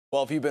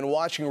Well, if you've been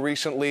watching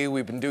recently,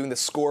 we've been doing the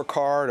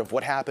scorecard of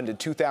what happened in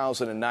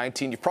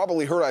 2019. You've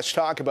probably heard us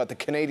talk about the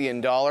Canadian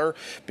dollar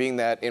being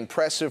that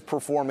impressive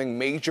performing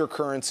major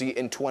currency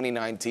in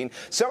 2019.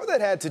 Some of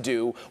that had to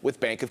do with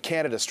Bank of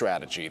Canada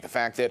strategy. The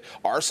fact that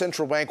our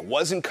central bank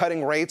wasn't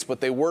cutting rates,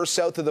 but they were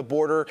south of the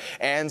border,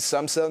 and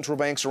some central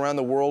banks around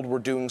the world were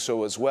doing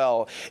so as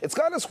well. It's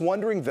got us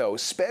wondering, though,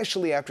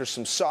 especially after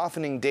some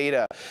softening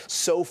data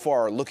so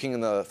far, looking in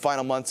the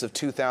final months of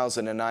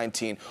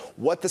 2019,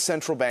 what the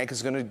central bank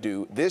is going to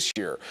do this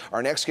year.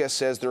 Our next guest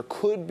says there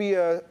could be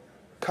a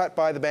cut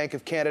by the Bank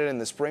of Canada in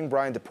the spring.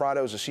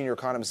 DePratto is a senior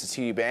economist at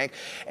TD Bank,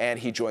 and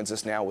he joins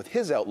us now with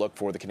his outlook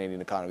for the Canadian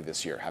economy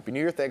this year. Happy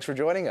New Year. Thanks for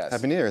joining us.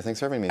 Happy New Year. Thanks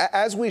for having me.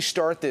 As we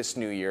start this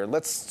new year,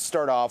 let's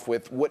start off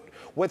with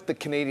what the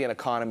Canadian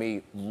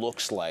economy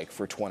looks like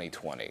for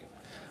 2020.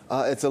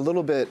 It's a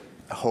little bit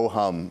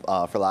ho-hum,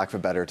 for lack of a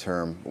better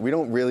term. We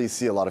don't really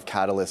see a lot of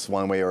catalysts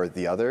one way or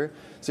the other.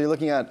 So you're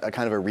looking at a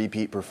kind of a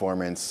repeat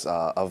performance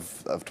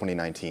of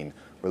 2019.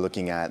 We're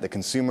looking at the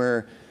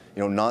consumer,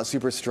 not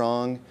super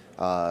strong,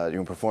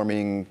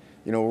 performing,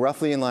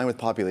 roughly in line with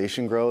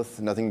population growth.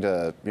 Nothing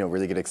to,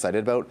 really get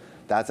excited about.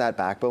 That's at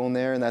backbone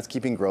there, and that's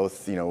keeping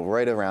growth,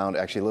 right around,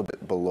 actually a little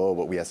bit below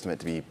what we estimate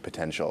to be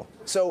potential.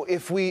 So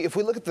if we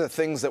look at the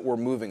things that were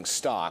moving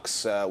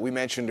stocks, we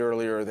mentioned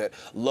earlier that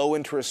low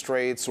interest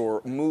rates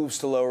or moves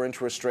to lower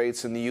interest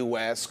rates in the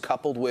U.S.,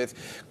 coupled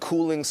with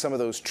cooling some of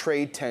those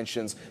trade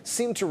tensions,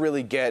 seem to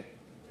really get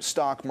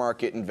stock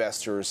market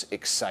investors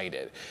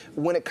excited.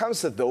 When it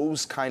comes to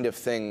those kind of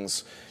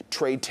things,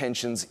 trade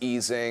tensions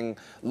easing,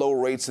 low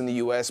rates in the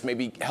U.S.,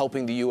 maybe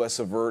helping the U.S.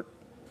 avert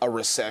a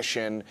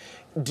recession,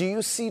 do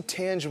you see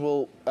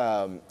tangible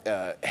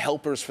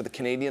helpers for the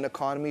Canadian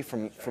economy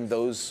from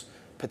those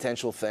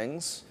potential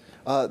things?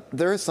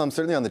 There is some,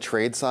 certainly on the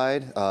trade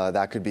side,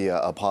 that could be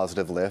a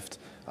positive lift.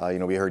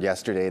 We heard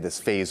yesterday this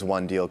phase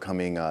 1 deal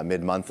coming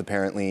mid-month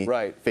apparently.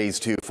 Right.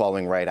 Phase 2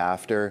 following right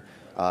after.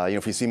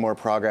 If we see more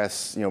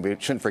progress, we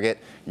shouldn't forget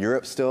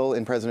Europe's still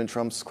in President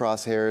Trump's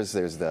crosshairs.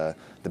 There's the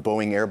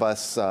Boeing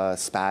Airbus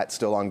spat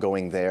still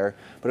ongoing there.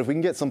 But if we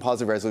can get some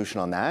positive resolution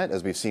on that,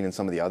 as we've seen in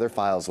some of the other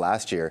files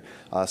last year,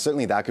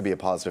 certainly that could be a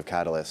positive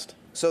catalyst.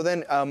 So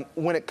then,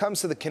 when it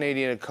comes to the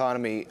Canadian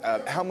economy,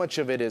 how much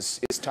of it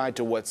is tied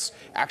to what's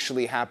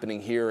actually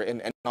happening here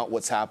and not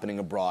what's happening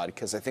abroad?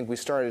 Because I think we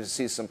started to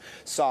see some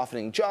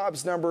softening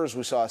jobs numbers.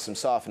 We saw some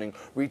softening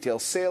retail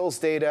sales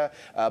data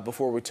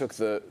before we took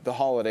the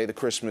holiday, the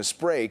Christmas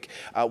break.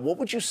 What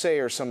would you say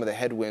are some of the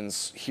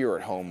headwinds here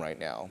at home right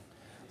now?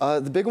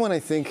 The big one, I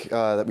think,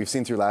 that we've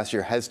seen through last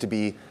year has to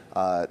be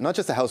not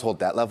just the household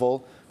debt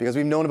level, because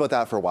we've known about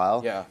that for a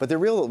while, but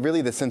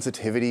really the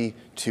sensitivity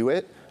to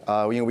it.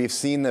 We've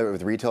seen the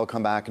retail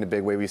come back in a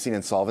big way. We've seen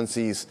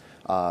insolvencies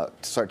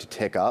start to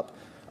tick up.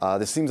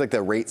 This seems like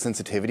the rate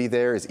sensitivity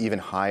there is even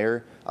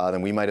higher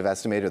than we might have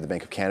estimated, or the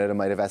Bank of Canada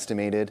might have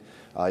estimated.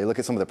 You look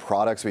at some of the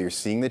products where you're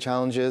seeing the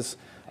challenges.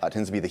 It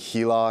tends to be the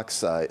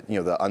HELOCs,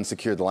 the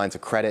unsecured lines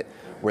of credit,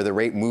 where the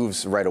rate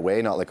moves right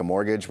away, not like a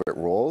mortgage, where it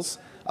rolls.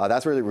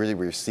 That's really where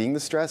you're seeing the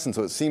stress, and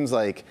so it seems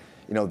like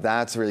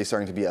that's really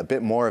starting to be a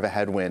bit more of a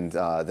headwind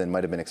than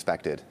might have been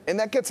expected. And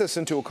that gets us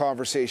into a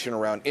conversation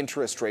around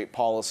interest rate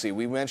policy.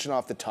 We mentioned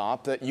off the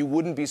top that you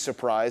wouldn't be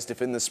surprised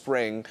if in the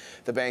spring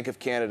the Bank of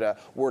Canada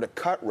were to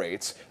cut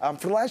rates.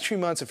 For the last few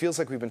months, it feels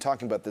like we've been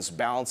talking about this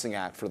balancing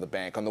act for the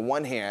bank. On the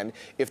one hand,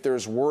 if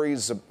there's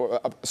worries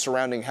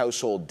surrounding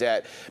household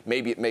debt,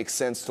 maybe it makes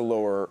sense to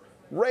lower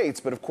rates,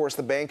 but of course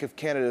the Bank of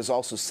Canada is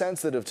also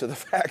sensitive to the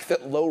fact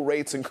that low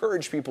rates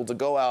encourage people to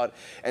go out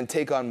and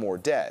take on more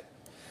debt.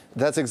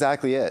 That's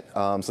exactly it.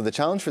 So the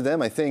challenge for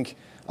them, I think,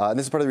 and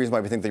this is part of the reason why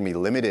we think they're going to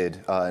be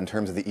limited in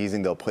terms of the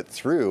easing they'll put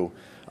through,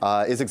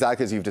 is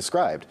exactly as you've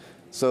described.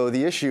 So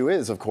the issue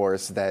is, of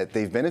course, that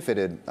they've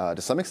benefited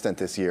to some extent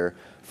this year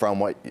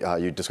from what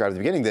you described at the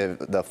beginning,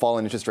 the fall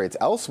in interest rates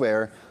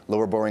elsewhere,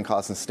 lower borrowing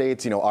costs in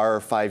states. Our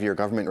 5-year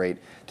government rate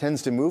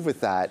tends to move with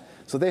that.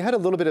 So they had a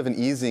little bit of an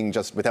easing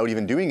just without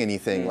even doing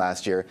anything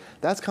last year.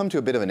 That's come to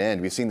a bit of an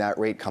end. We've seen that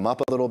rate come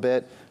up a little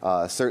bit.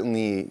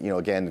 Certainly,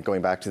 again,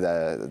 going back to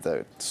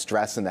the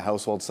stress in the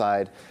household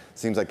side,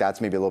 seems like that's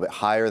maybe a little bit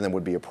higher than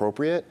would be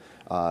appropriate.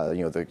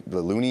 The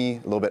loonie,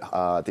 a little bit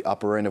at the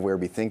upper end of where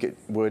we think it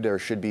would or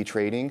should be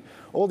trading.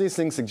 All these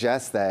things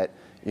suggest that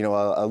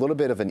a little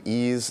bit of an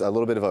ease, a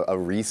little bit of a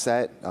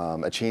reset,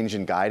 a change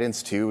in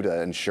guidance too,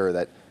 to ensure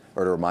that,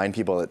 or to remind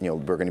people that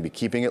we're going to be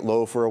keeping it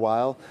low for a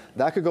while.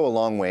 That could go a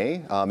long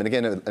way, and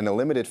again in a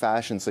limited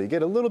fashion. So you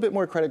get a little bit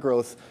more credit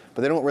growth,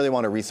 but they don't really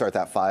want to restart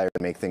that fire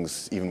and make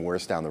things even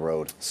worse down the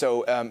road.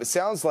 So it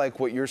sounds like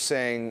what you're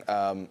saying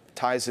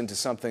ties into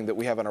something that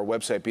we have on our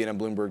website,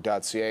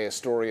 bnnbloomberg.ca, a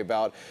story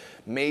about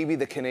maybe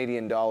the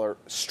Canadian dollar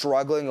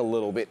struggling a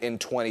little bit in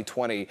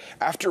 2020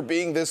 after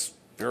being this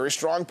very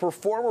strong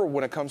performer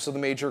when it comes to the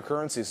major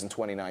currencies in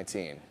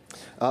 2019.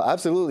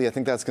 Absolutely. I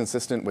think that's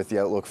consistent with the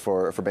outlook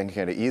for Bank of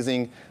Canada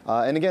easing.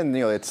 And again,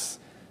 it's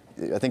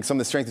I think some of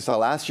the strength we saw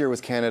last year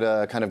was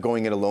Canada kind of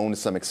going it alone to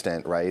some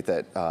extent, right?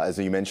 That, as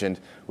you mentioned,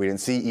 we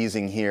didn't see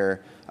easing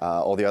here.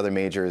 All the other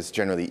majors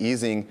generally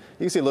easing. You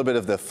can see a little bit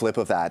of the flip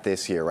of that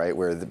this year, right?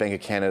 Where the Bank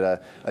of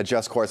Canada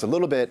adjusts course a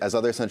little bit as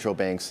other central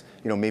banks,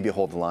 maybe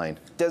hold the line.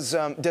 Does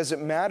it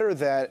matter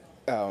that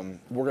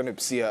we're going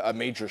to see a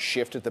major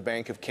shift at the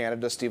Bank of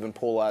Canada? Stephen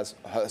Poole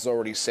has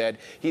already said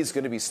he's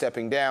going to be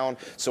stepping down,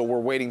 so we're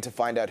waiting to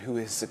find out who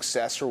his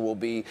successor will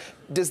be.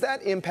 Does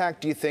that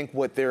impact, do you think,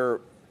 what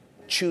they're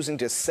choosing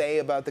to say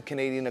about the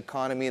Canadian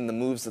economy and the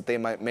moves that they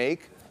might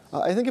make?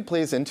 I think it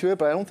plays into it,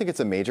 but I don't think it's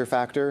a major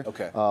factor.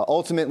 Okay.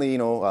 Ultimately,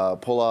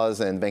 Poole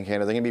and Bank of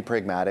Canada, they're going to be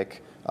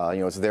pragmatic.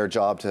 It's their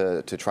job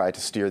to try to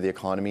steer the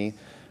economy.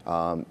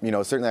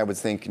 Certainly I would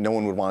think no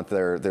one would want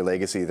their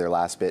legacy, their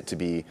last bit, to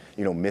be,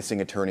 missing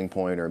a turning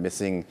point or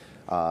missing,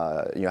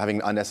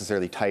 having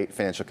unnecessarily tight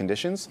financial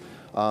conditions.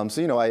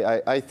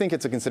 I think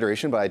it's a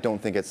consideration, but I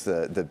don't think it's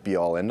the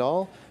be-all,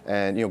 end-all.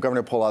 And,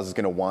 Governor Poole is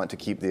going to want to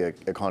keep the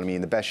economy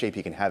in the best shape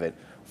he can have it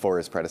for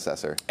his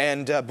predecessor.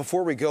 And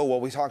before we go,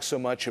 we talk so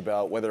much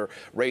about whether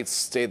rates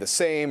stay the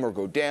same or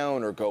go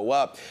down or go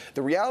up.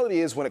 The reality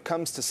is, when it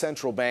comes to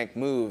central bank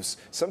moves,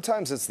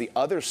 sometimes it's the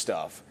other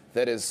stuff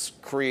that is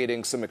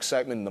creating some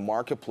excitement in the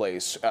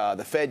marketplace.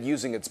 The Fed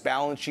using its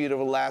balance sheet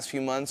over the last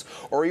few months,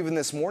 or even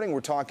this morning we're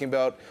talking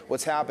about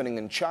what's happening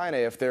in China.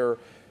 If they're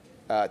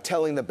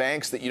telling the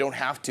banks that you don't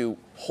have to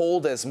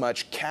hold as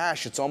much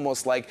cash, it's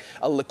almost like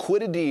a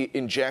liquidity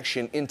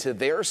injection into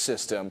their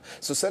system.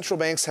 So central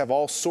banks have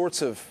all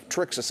sorts of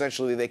tricks,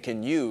 essentially, they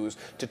can use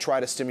to try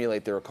to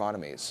stimulate their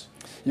economies.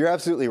 You're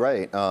absolutely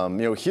right.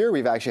 Here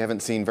we actually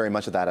haven't seen very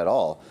much of that at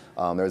all.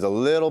 There was a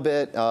little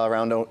bit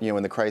around,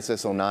 in the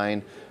crisis,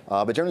 09.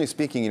 But generally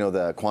speaking,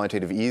 the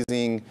quantitative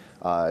easing,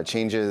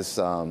 changes,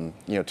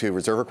 to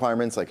reserve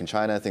requirements, like in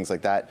China, things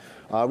like that,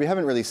 we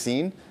haven't really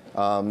seen.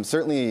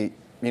 Certainly,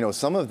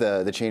 some of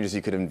the changes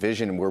you could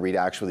envision where we'd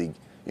actually,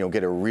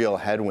 get a real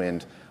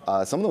headwind.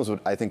 Some of those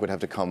I think would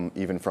have to come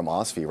even from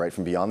OSFI, right,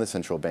 from beyond the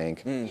central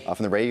bank, from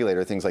the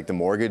regulator, things like the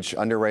mortgage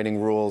underwriting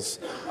rules,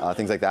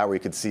 things like that, where you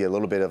could see a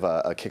little bit of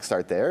a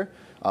kickstart there.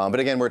 But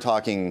again, we're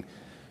talking,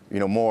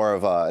 more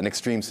of an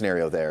extreme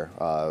scenario there.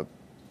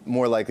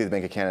 More likely the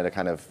Bank of Canada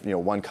kind of,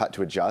 one cut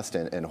to adjust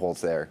and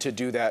holds there. To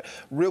do that.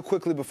 Real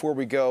quickly before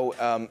we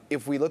go,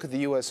 if we look at the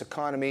U.S.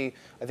 economy,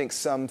 I think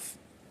some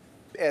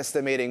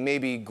estimating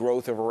maybe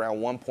growth of around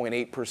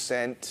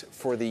 1.8%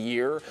 for the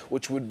year,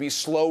 which would be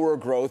slower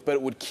growth, but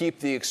it would keep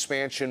the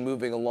expansion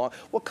moving along.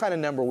 What kind of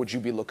number would you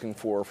be looking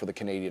for the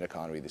Canadian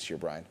economy this year,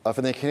 Brian?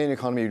 For the Canadian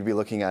economy, we'd be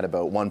looking at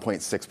about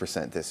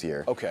 1.6% this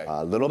year. Okay.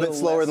 A little bit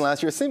slower than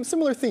last year.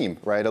 Similar theme,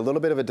 right? A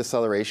little bit of a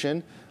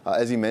deceleration.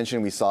 As you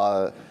mentioned, we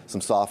saw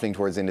some softening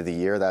towards the end of the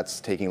year.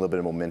 That's taking a little bit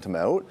of momentum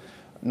out.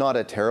 Not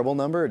a terrible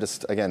number,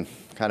 just, again,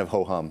 kind of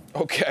ho-hum.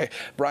 Okay.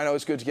 Brian,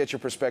 always good to get your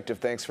perspective.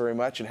 Thanks very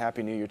much, and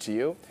Happy New Year to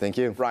you. Thank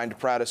you. Brian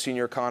DePratto,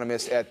 senior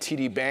economist at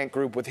TD Bank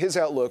Group, with his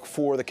outlook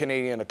for the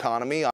Canadian economy.